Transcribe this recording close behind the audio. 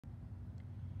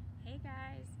Hey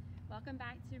guys, welcome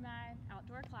back to my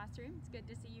outdoor classroom. It's good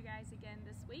to see you guys again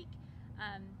this week.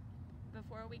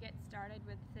 Before we get started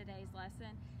with today's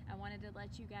lesson, I wanted to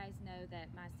let you guys know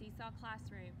that my Seesaw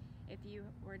classroom, if you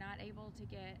were not able to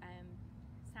get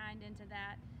signed into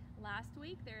that last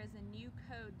week, there is a new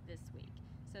code this week.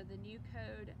 So the new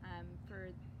code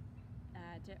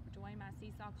to join my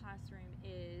Seesaw classroom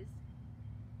is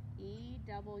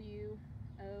EWON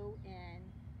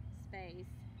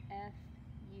space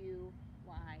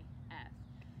FUYF.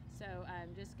 So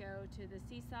just go to the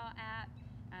Seesaw app,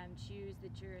 choose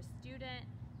that you're a student,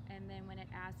 and then when it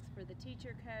asks for the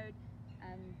teacher code,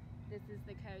 this is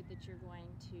the code that you're going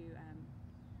to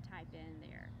type in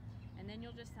there. And then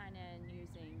you'll just sign in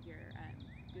using your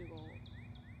Google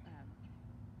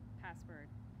password,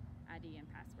 ID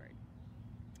and password.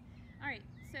 All right,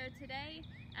 so today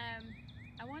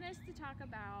I want us to talk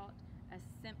about a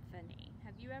symphony.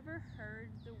 Have you ever heard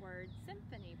the word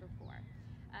symphony before?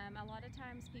 A lot of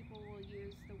times people will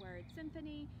use the word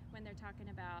symphony when they're talking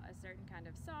about a certain kind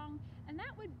of song, and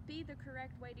that would be the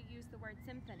correct way to use the word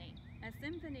symphony. A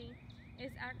symphony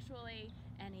is actually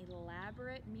an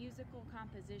elaborate musical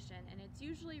composition, and it's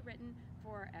usually written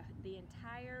for the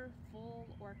entire full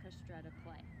orchestra to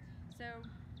play. So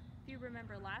if you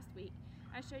remember last week,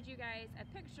 I showed you guys a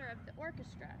picture of the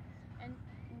orchestra, and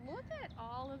look at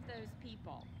all of those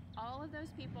people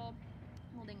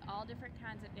holding all different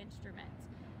kinds of instruments.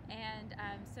 And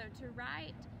so to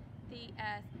write a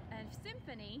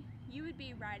symphony, you would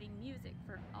be writing music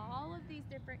for all of these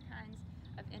different kinds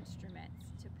of instruments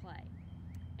to play.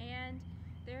 And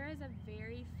there is a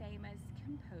very famous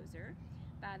composer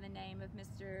by the name of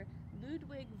Mr.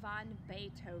 Ludwig van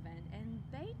Beethoven, and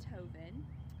Beethoven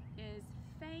is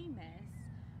famous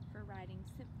for writing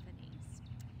symphonies.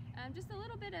 Just a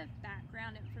little bit of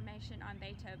background information on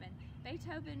Beethoven.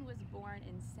 Beethoven was born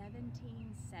in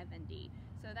 1770,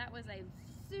 so that was a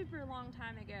super long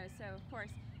time ago. So of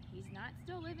course he's not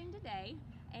still living today,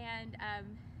 and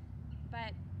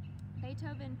but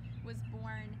Beethoven was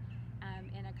born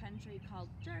in a country called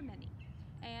Germany,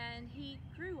 and he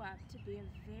grew up to be a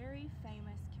very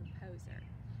famous composer.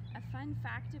 A fun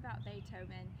fact about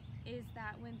Beethoven is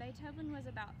that when Beethoven was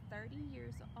about 30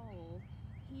 years old,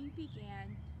 he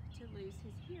began to lose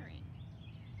his hearing,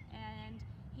 and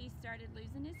he started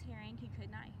losing his hearing. He could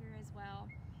not hear as well,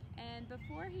 and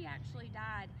before he actually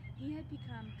died, he had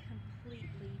become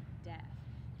completely deaf.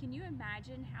 Can you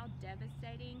imagine how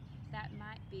devastating that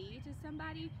might be to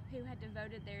somebody who had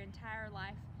devoted their entire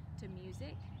life to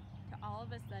music, to all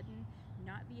of a sudden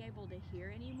not be able to hear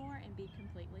anymore and be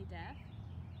completely deaf?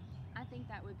 I think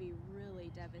that would be really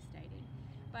devastating.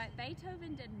 But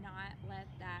Beethoven did not let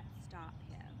that stop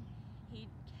him. He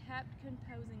kept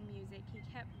composing music, he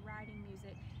kept writing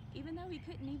music, even though he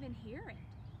couldn't even hear it.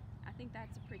 I think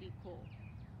that's pretty cool.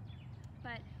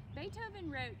 But Beethoven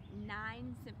wrote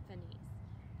 9 symphonies,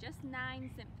 just 9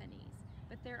 symphonies,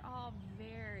 but they're all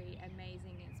very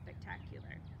amazing and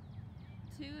spectacular.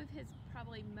 2 of his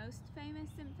probably most famous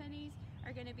symphonies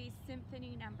are going to be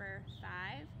Symphony number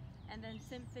 5 and then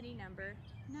Symphony number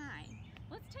 9.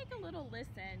 Let's take a little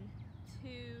listen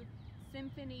to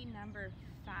Symphony number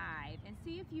 5 and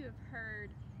see if you have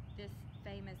heard this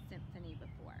famous symphony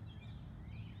before.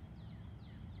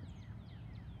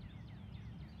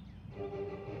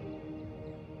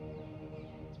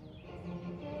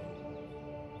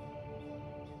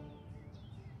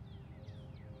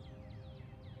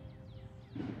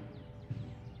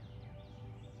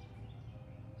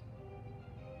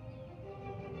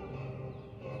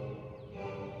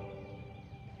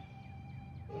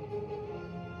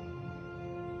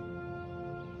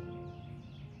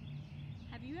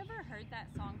 Have you ever heard that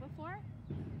song before?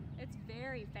 It's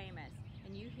very famous,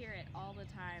 and you hear it all the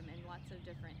time in lots of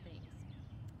different things.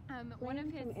 One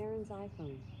of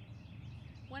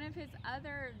his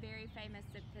other very famous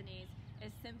symphonies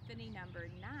is Symphony number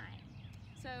 9.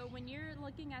 So when you're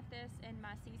looking at this in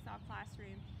my Seesaw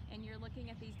classroom and you're looking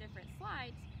at these different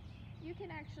slides, you can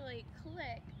actually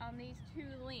click on these 2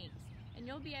 links, and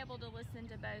you'll be able to listen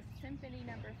to both Symphony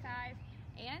number 5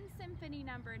 and Symphony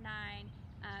number 9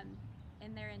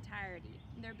 in their entirety.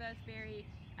 They're both very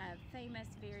famous,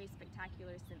 very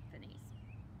spectacular symphonies.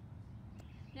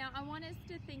 Now I want us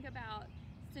to think about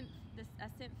a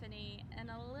symphony in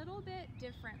a little bit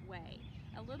different way,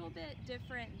 a little bit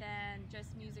different than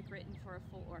just music written for a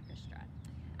full orchestra.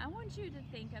 I want you to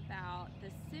think about the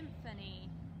symphony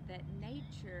that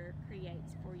nature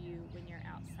creates for you when you're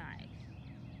outside.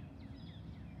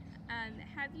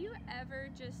 Have you ever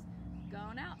just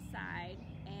gone outside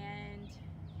and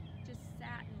just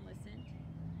sat and listened?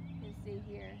 You see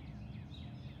here,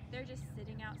 they're just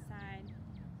sitting outside,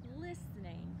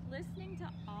 listening to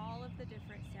all of the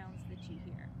different sounds that you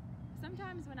hear.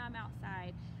 Sometimes when I'm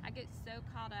outside, I get so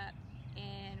caught up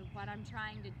in what I'm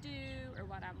trying to do or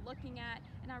what I'm looking at,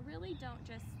 and I really don't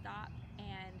just stop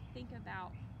and think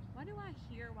about, what do I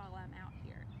hear while I'm out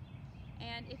here?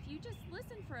 And if you just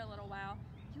listen for a little while,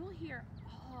 you'll hear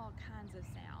all kinds of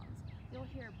sounds. You'll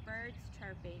hear birds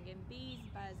chirping and bees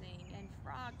buzzing and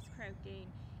frogs croaking.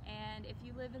 And if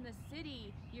you live in the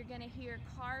city, you're going to hear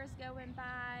cars going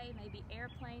by, maybe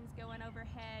airplanes going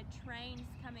overhead, trains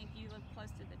coming. If you live close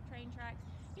to the train tracks,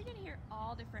 you're going to hear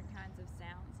all different kinds of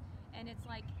sounds. And it's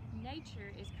like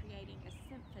nature is creating a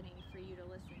symphony for you to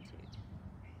listen to.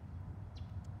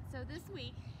 So this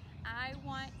week, I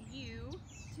want you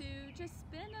to just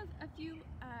spend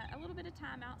a little bit of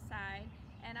time outside,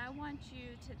 and I want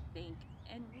you to think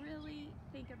and really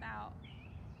think about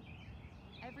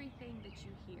everything that you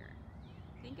hear.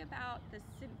 Think about the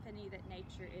symphony that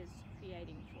nature is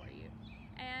creating for you.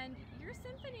 And your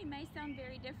symphony may sound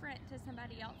very different to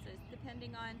somebody else's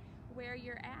depending on where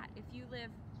you're at. If you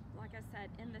live, like I said,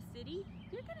 in the city,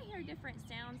 you're going to hear different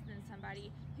sounds than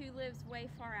somebody who lives way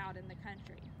far out in the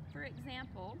country. For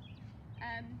example,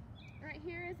 right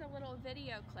here is a little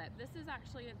video clip. This is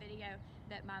actually a video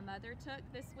that my mother took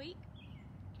this week,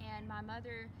 and my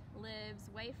mother lives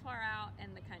way far out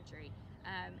in the country,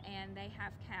 and they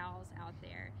have cows out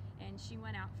there, and she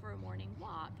went out for a morning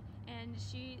walk, and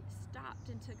she stopped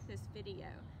and took this video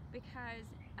because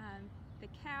the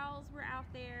cows were out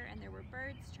there and there were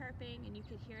birds chirping, and you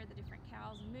could hear the different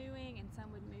cows mooing, and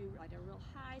some would moo like a real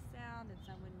high sound and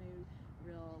some would moo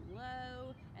real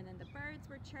low, and then the birds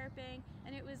were chirping,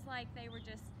 and it was like they were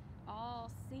just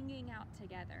all singing out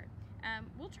together.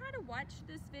 We'll try to watch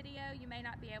this video. You may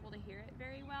not be able to hear it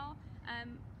very well,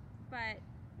 but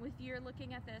if you're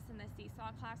looking at this in the Seesaw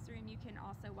classroom, you can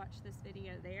also watch this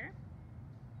video there.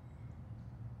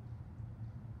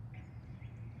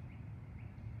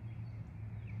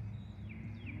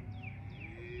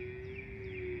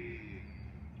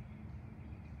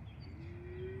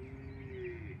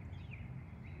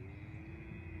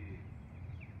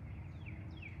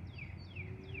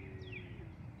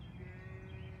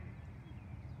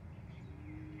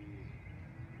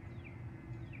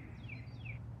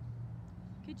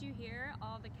 Could you hear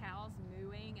all the cows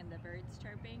mooing and the birds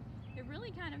chirping? It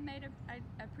really kind of made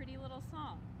a pretty little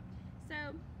song. So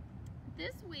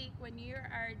this week, when you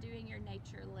are doing your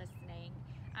nature listening,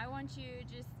 I want you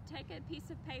to just take a piece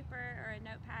of paper or a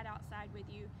notepad outside with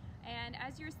you, and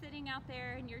as you're sitting out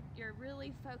there and you're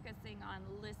really focusing on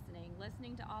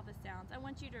listening to all the sounds, I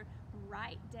want you to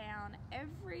write down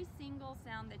every single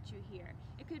sound that you hear.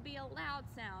 It could be a loud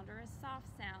sound or a soft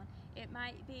sound. It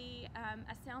might be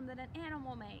a sound that an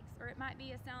animal makes, or it might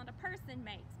be a sound a person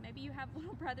makes. Maybe you have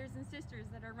little brothers and sisters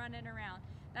that are running around.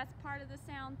 That's part of the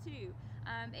sound too.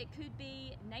 It could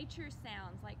be nature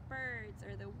sounds like birds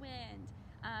or the wind.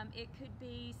 It could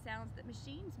be sounds that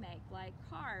machines make, like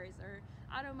cars or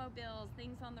automobiles,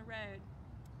 things on the road.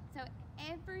 So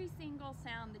every single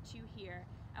sound that you hear,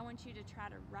 I want you to try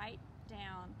to write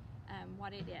down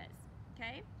what it is,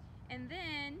 okay? And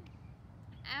then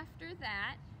after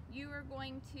that, you are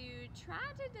going to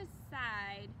try to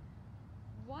decide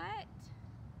what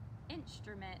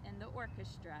instrument in the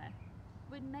orchestra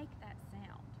would make that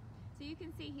sound. So you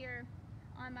can see here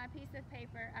on my piece of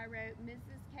paper, I wrote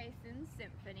Mrs. Cayson's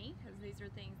Symphony, because these are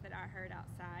things that I heard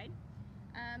outside.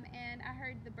 And I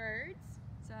heard the birds,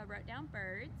 so I wrote down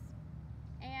birds.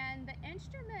 And the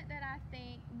instrument that I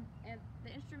think,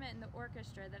 the instrument in the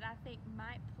orchestra that I think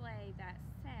might play that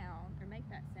sound, or make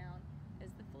that sound,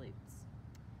 is the flutes.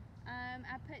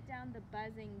 I put down the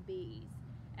buzzing bees.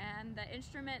 And the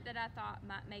instrument that I thought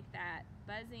might make that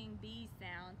buzzing bee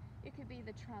sound, it could be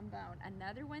the trombone.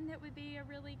 Another one that would be a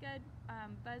really good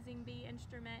buzzing bee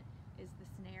instrument is the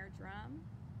snare drum.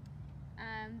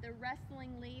 The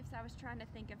rustling leaves, I was trying to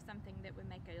think of something that would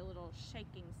make a little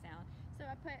shaking sound. So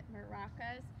I put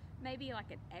maracas, maybe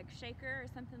like an egg shaker or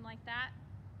something like that.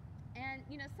 And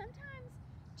you know, sometimes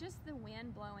just the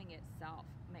wind blowing itself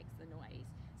makes the noise.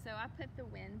 So I put the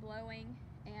wind blowing,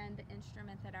 and the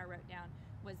instrument that I wrote down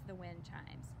was the wind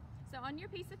chimes. So on your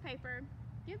piece of paper,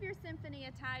 give your symphony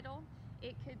a title.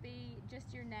 It could be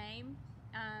just your name,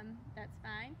 that's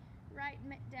fine. Write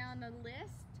down a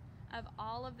list of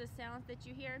all of the sounds that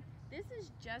you hear. This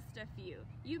is just a few.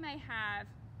 You may have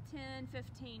 10,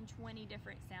 15, 20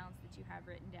 different sounds that you have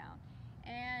written down.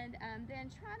 And then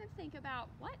try to think about,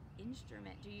 what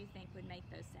instrument do you think would make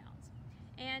those sounds?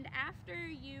 And after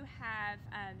you have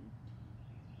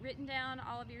written down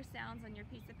all of your sounds on your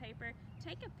piece of paper,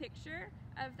 take a picture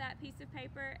of that piece of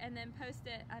paper and then post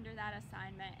it under that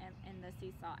assignment in the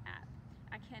Seesaw app.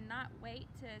 I cannot wait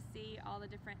to see all the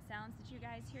different sounds that you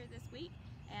guys hear this week,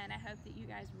 and I hope that you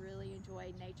guys really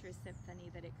enjoy nature's symphony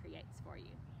that it creates for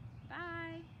you.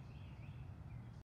 Bye!